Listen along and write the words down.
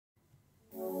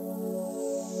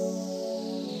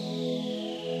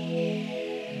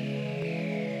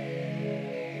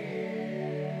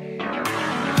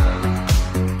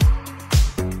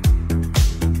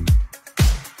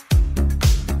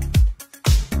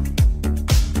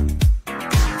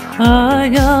I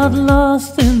got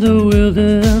lost in the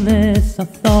wilderness. I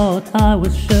thought I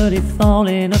was surely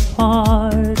falling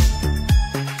apart.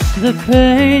 The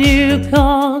pain you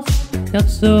caused got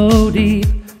so deep,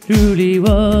 truly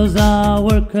was a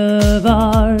work of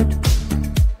art.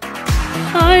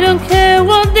 I don't care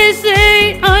what they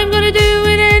say, I'm gonna do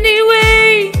it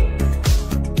anyway.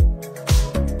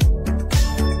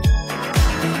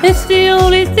 It's the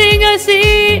only thing I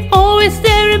see, always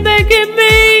staring back at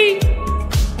me.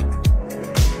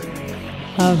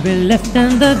 I've been left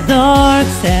in the dark,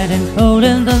 sad and cold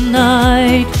in the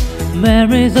night.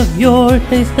 Memories of your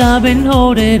taste, I've been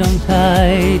holding on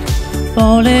tight.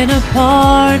 Falling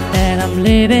apart and I'm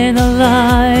living a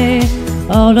lie.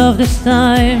 All of this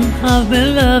time I've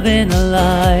been loving a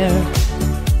liar.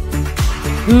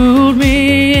 Pulled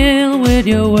me in with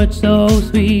your words so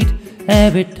sweet.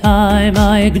 Every time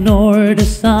I ignored the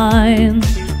signs.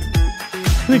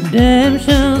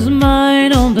 Redemption's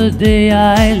mine on the day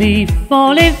I leave.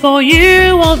 Falling for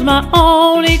you was my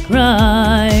only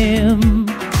crime.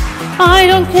 I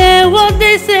don't care what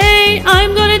they say,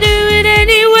 I'm gonna do it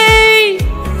anyway.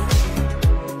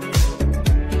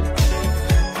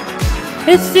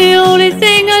 It's the only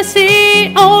thing I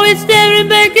see, always staring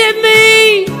back at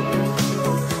me.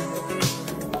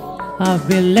 I've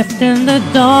been left in the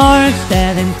dark,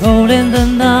 standing cold in the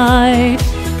night.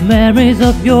 Memories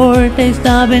of your taste,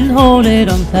 I've been holding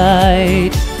on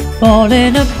tight.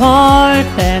 Falling apart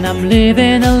and I'm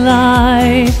living a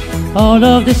lie. All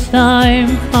of this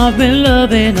time I've been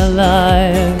loving a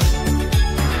lie.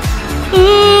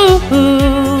 Ooh,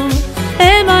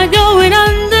 am I going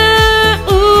under?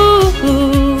 Ooh,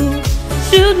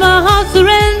 should my heart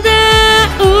surrender?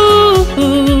 Ooh,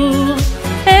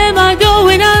 am I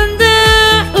going under?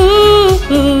 Ooh,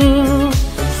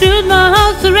 should my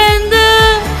heart surrender?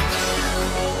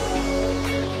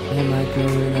 Am I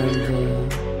going under?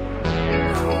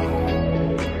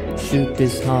 Should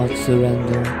this heart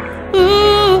surrender?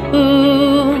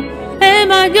 Ooh,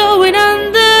 am I going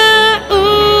under?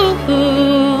 Ooh,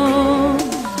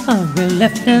 I've been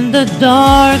left in the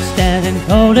dark, standing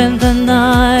cold in the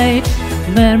night.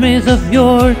 Memories of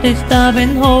your taste, I've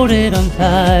been holding on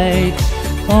tight.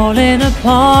 Falling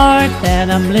apart and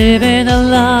I'm living a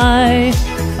lie.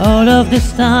 All of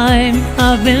this time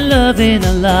I've been loving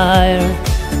a liar.